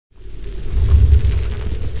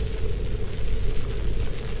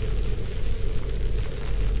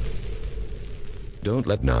Don't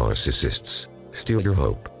let narcissists steal your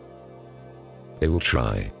hope. They will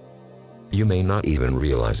try. You may not even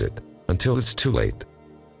realize it until it's too late.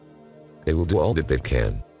 They will do all that they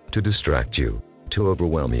can to distract you, to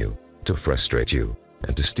overwhelm you, to frustrate you,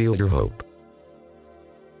 and to steal your hope.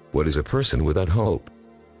 What is a person without hope?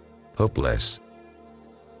 Hopeless.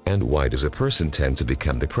 And why does a person tend to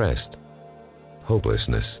become depressed?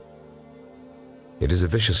 Hopelessness. It is a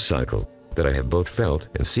vicious cycle that I have both felt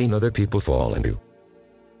and seen other people fall into.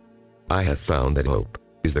 I have found that hope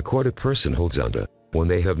is the cord a person holds onto when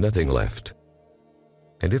they have nothing left.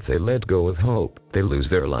 And if they let go of hope, they lose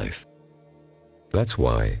their life. That's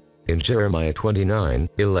why, in Jeremiah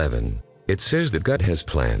 29:11, it says that God has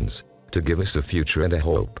plans to give us a future and a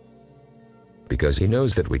hope. Because He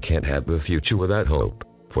knows that we can't have a future without hope,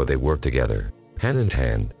 for they work together, hand in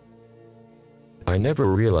hand. I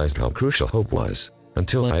never realized how crucial hope was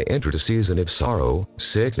until I entered a season of sorrow,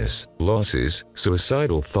 sickness, losses,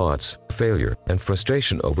 suicidal thoughts, failure, and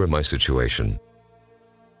frustration over my situation.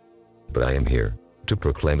 But I am here to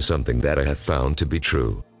proclaim something that I have found to be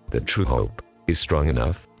true, that true hope is strong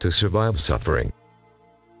enough to survive suffering.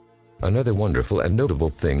 Another wonderful and notable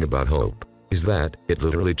thing about hope is that it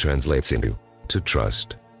literally translates into to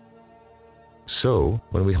trust. So,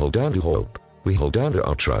 when we hold on to hope, we hold on to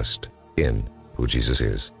our trust in who Jesus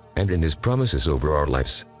is and in His promises over our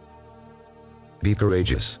lives. Be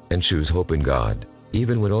courageous and choose hope in God,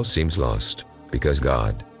 even when all seems lost, because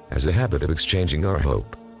God has a habit of exchanging our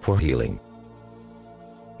hope for healing.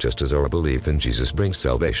 Just as our belief in Jesus brings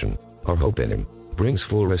salvation, our hope in Him brings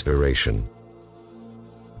full restoration.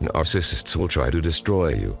 Narcissists will try to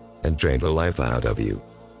destroy you and drain the life out of you.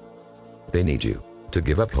 They need you to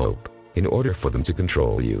give up hope in order for them to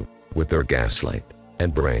control you with their gaslight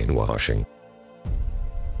and brainwashing.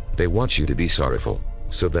 They want you to be sorrowful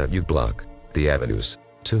so that you block the avenues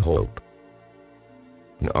to hope.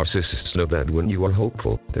 Narcissists know that when you are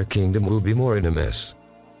hopeful, their kingdom will be more in a mess.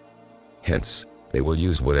 Hence, they will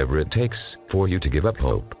use whatever it takes for you to give up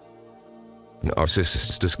hope.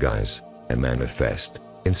 Narcissists disguise and manifest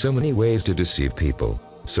in so many ways to deceive people,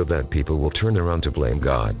 so that people will turn around to blame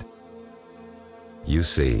God. You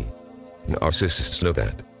see, narcissists know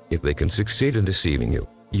that if they can succeed in deceiving you,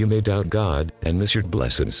 you may doubt God and miss your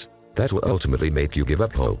blessings that will ultimately make you give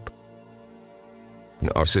up hope.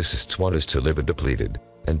 Narcissists want us to live a depleted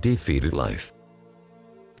and defeated life.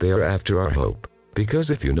 They are after our hope,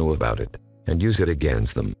 because if you know about it and use it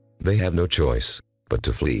against them, they have no choice but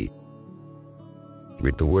to flee.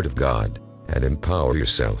 Read the Word of God and empower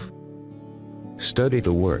yourself. Study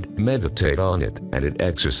the Word, meditate on it, and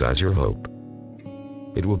exercise your hope.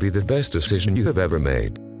 It will be the best decision you have ever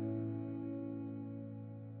made.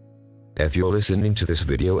 If you're listening to this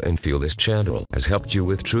video and feel this channel has helped you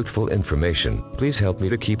with truthful information, please help me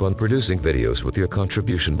to keep on producing videos with your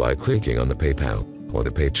contribution by clicking on the PayPal or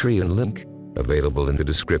the Patreon link available in the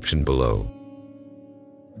description below.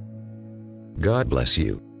 God bless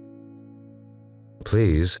you.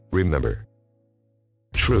 Please remember,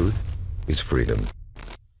 truth is freedom.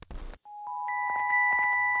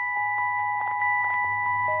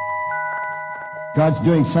 God's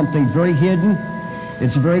doing something very hidden.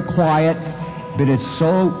 It's very quiet, but it's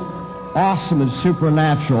so awesome and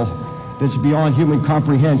supernatural that it's beyond human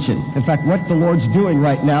comprehension. In fact, what the Lord's doing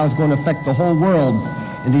right now is going to affect the whole world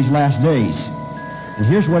in these last days. And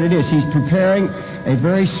here's what it is. He's preparing a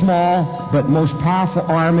very small but most powerful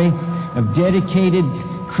army of dedicated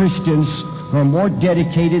Christians who are more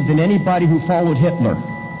dedicated than anybody who followed Hitler.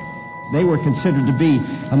 They were considered to be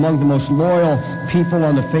among the most loyal people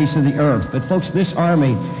on the face of the earth. But folks, this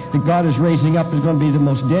army that God is raising up is going to be the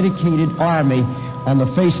most dedicated army on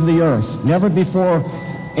the face of the earth. Never before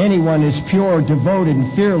anyone is pure, devoted,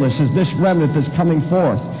 and fearless as this remnant that's coming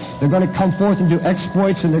forth. They're going to come forth and do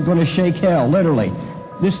exploits, and they're going to shake hell, literally.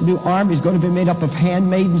 This new army is going to be made up of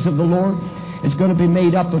handmaidens of the Lord. It's going to be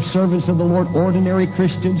made up of servants of the Lord, ordinary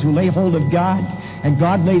Christians who lay hold of God, and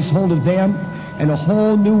God lays hold of them. And a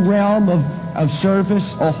whole new realm of service,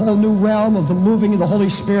 a whole new realm of the moving of the Holy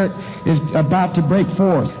Spirit is about to break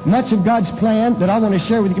forth. Much of God's plan that I want to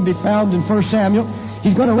share with you can be found in 1 Samuel.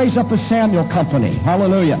 He's going to raise up a Samuel company.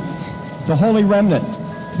 Hallelujah. The Holy Remnant.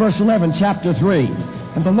 Verse 11, chapter 3.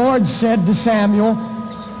 And the Lord said to Samuel,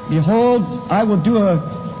 Behold, I will do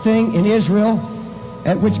a thing in Israel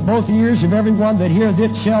at which both ears of everyone that heareth it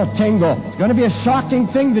shall tingle. It's going to be a shocking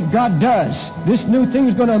thing that God does. This new thing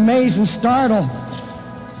is going to amaze and startle.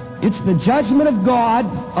 It's the judgment of God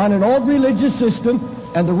on an old religious system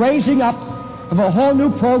and the raising up of a whole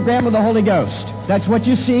new program of the Holy Ghost. That's what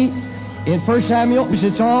you see in 1 Samuel.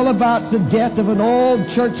 It's all about the death of an old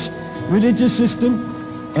church religious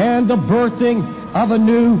system and the birthing of a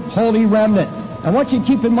new holy remnant. I want you to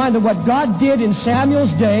keep in mind that what God did in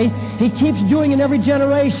Samuel's day, He keeps doing in every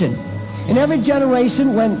generation. In every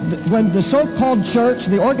generation, when the so-called church,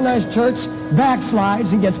 the organized church, backslides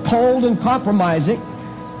and gets cold and compromising,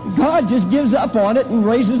 God just gives up on it and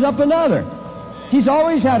raises up another. He's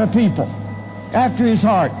always had a people after His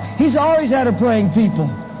heart. He's always had a praying people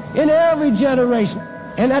in every generation.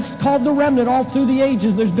 And that's called the remnant. All through the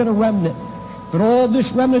ages, there's been a remnant. But all this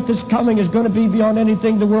remnant that's coming is going to be beyond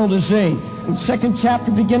anything the world has seen. In the 2nd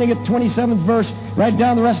chapter, beginning at 27th verse, right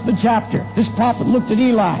down the rest of the chapter, this prophet looked at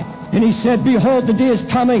Eli, and he said, "Behold, the day is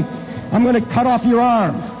coming. I'm going to cut off your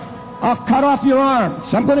arm. I'll cut off your arm.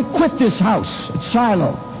 So I'm going to quit this house at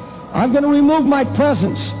Shiloh. I'm going to remove my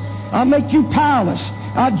presence. I'll make you powerless.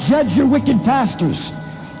 I'll judge your wicked pastors.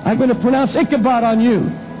 I'm going to pronounce Ichabod on you.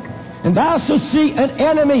 And thou shalt see an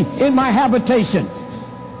enemy in my habitation."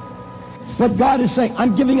 What God is saying,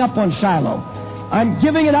 I'm giving up on Shiloh. I'm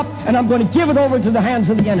giving it up, and I'm going to give it over to the hands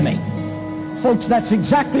of the enemy. Folks, that's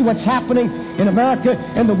exactly what's happening in America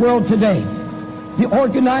and the world today. The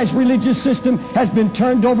organized religious system has been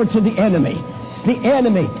turned over to the enemy. The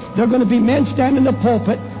enemy. There are going to be men standing in the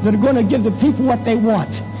pulpit that are going to give the people what they want.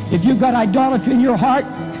 If you've got idolatry in your heart,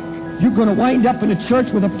 you're going to wind up in a church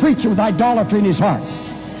with a preacher with idolatry in his heart.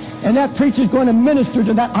 And that preacher's going to minister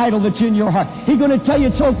to that idol that's in your heart. He's going to tell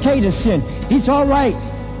you it's okay to sin. It's all right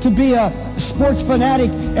to be a sports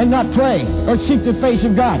fanatic and not pray or seek the face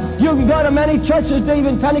of God. You can go to many churches,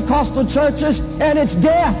 even Pentecostal churches, and it's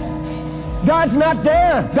death. God's not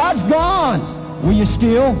there. God's gone. Will you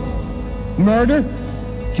steal, murder,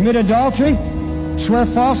 commit adultery, swear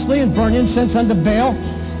falsely, and burn incense unto Baal,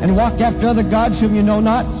 and walk after other gods whom you know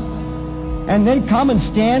not, and then come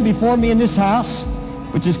and stand before me in this house,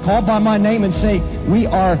 which is called by my name, and say, we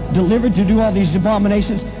are delivered to do all these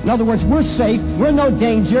abominations? In other words, we're safe, we're no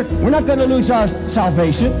danger, we're not going to lose our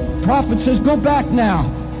salvation. The prophet says, go back now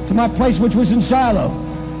to my place which was in Shiloh,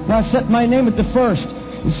 where I set my name at the first,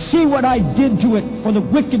 and see what I did to it for the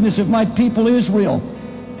wickedness of my people Israel.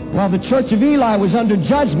 While the church of Eli was under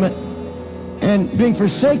judgment and being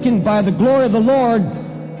forsaken by the glory of the Lord,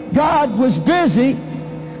 God was busy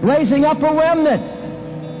raising up a remnant.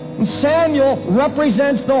 And Samuel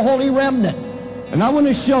represents the holy remnant. And I want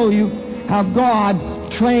to show you how God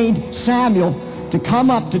trained Samuel to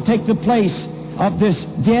come up to take the place of this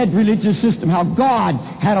dead religious system, how God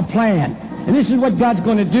had a plan. And this is what God's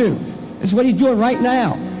going to do. This is what He's doing right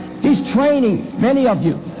now. He's training many of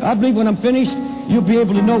you. I believe when I'm finished, you'll be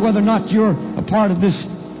able to know whether or not you're a part of this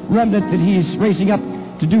remnant that He's raising up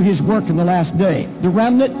to do His work in the last day. The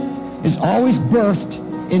remnant is always birthed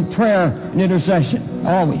in prayer and intercession,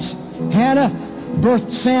 always. Hannah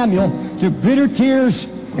birthed Samuel through bitter tears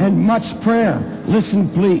and much prayer.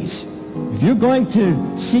 Listen, please. If you're going to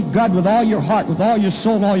seek God with all your heart, with all your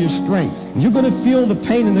soul, and all your strength, and you're going to feel the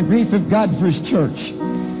pain and the grief of God for His church,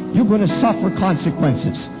 you're going to suffer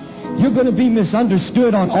consequences. You're going to be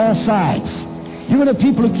misunderstood on all sides. You're going to have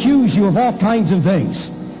people accuse you of all kinds of things.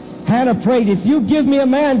 Hannah prayed, if you give me a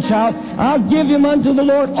man-child, I'll give him unto the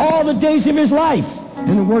Lord all the days of his life.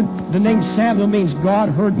 And the name Samuel means God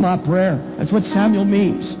heard my prayer. That's what Samuel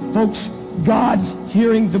means. Folks, God's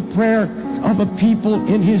hearing the prayer of a people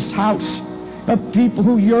in His house, of people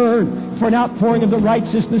who yearn for an outpouring of the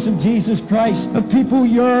righteousness of Jesus Christ, of people who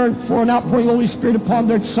yearn for an outpouring of the Holy Spirit upon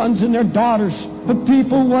their sons and their daughters, of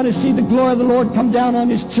people who want to see the glory of the Lord come down on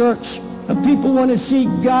His church, of people who want to see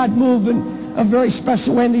God move in a very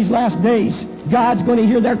special way in these last days. God's going to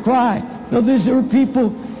hear their cry. Now, these are people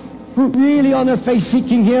who are really on their face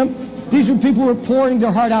seeking Him. These are people who are pouring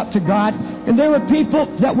their heart out to God. And there were people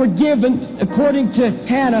that were given, according to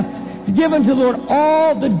Hannah, given to the Lord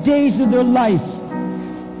all the days of their life.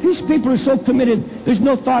 These people are so committed, there's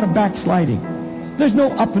no thought of backsliding. There's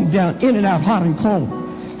no up and down, in and out, hot and cold.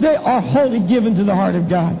 They are wholly given to the heart of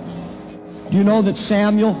God. Do you know that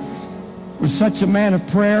Samuel was such a man of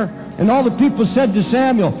prayer? And all the people said to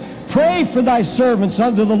Samuel, pray for thy servants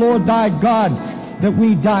unto the Lord thy God, that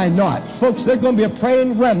we die not. Folks, there's going to be a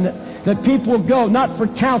praying remnant that people will go not for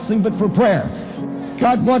counseling but for prayer.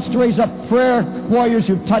 God wants to raise up prayer warriors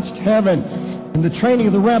who've touched heaven. And the training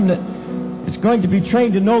of the remnant is going to be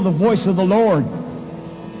trained to know the voice of the Lord.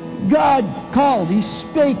 God called. He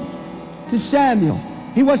spake to Samuel.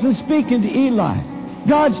 He wasn't speaking to Eli.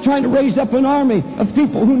 God's trying to raise up an army of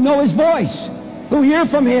people who know His voice, who hear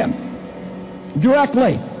from Him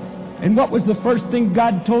directly. And what was the first thing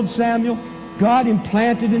God told Samuel? God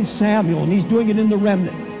implanted in Samuel, and He's doing it in the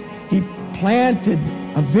remnant. He planted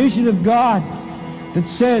a vision of God that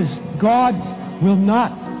says God will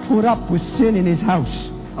not put up with sin in His house.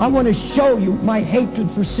 I want to show you my hatred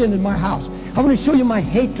for sin in my house. I want to show you my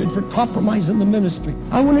hatred for compromising the ministry.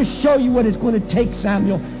 I want to show you what it's going to take,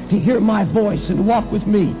 Samuel, to hear my voice and to walk with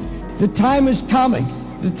me. The time is coming.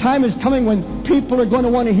 The time is coming when people are going to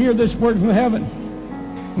want to hear this word from heaven.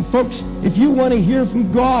 And folks, if you want to hear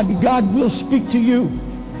from God, and God will speak to you,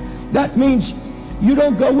 that means you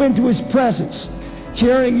don't go into His presence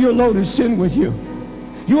carrying your load of sin with you.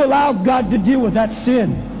 You allow God to deal with that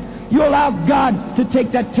sin. You allow God to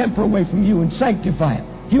take that temper away from you and sanctify it.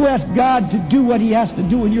 You ask God to do what He has to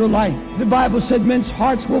do in your life. The Bible said men's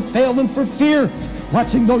hearts will fail them for fear,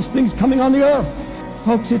 watching those things coming on the earth.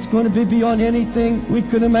 Folks, it's going to be beyond anything we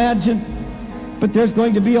could imagine. But there's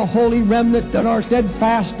going to be a holy remnant that are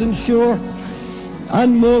steadfast and sure,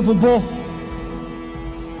 unmovable.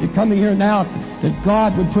 You're coming here now that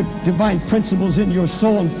God would put divine principles in your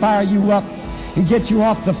soul and fire you up and get you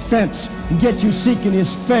off the fence and get you seeking His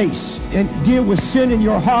face and deal with sin in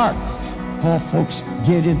your heart. Oh, folks,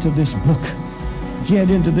 get into this book. Get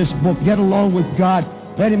into this book. Get along with God.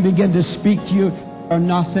 Let Him begin to speak to you. Are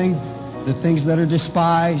nothing, the things that are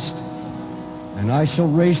despised, and I shall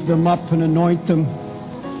raise them up and anoint them.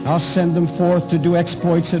 I'll send them forth to do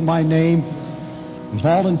exploits in my name.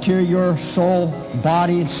 Volunteer your soul,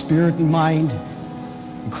 body, and spirit and mind,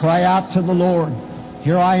 and cry out to the Lord,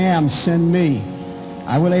 here I am, send me.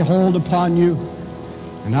 I will lay hold upon you,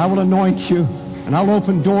 and I will anoint you, and I'll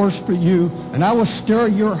open doors for you, and I will stir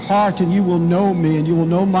your heart, and you will know me, and you will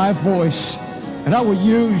know my voice, and I will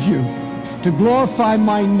use you to glorify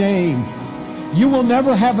my name. You will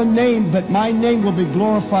never have a name, but my name will be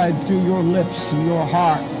glorified through your lips and your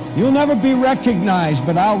heart. You'll never be recognized,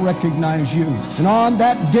 but I'll recognize you. And on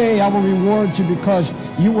that day I will reward you because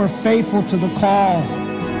you were faithful to the call.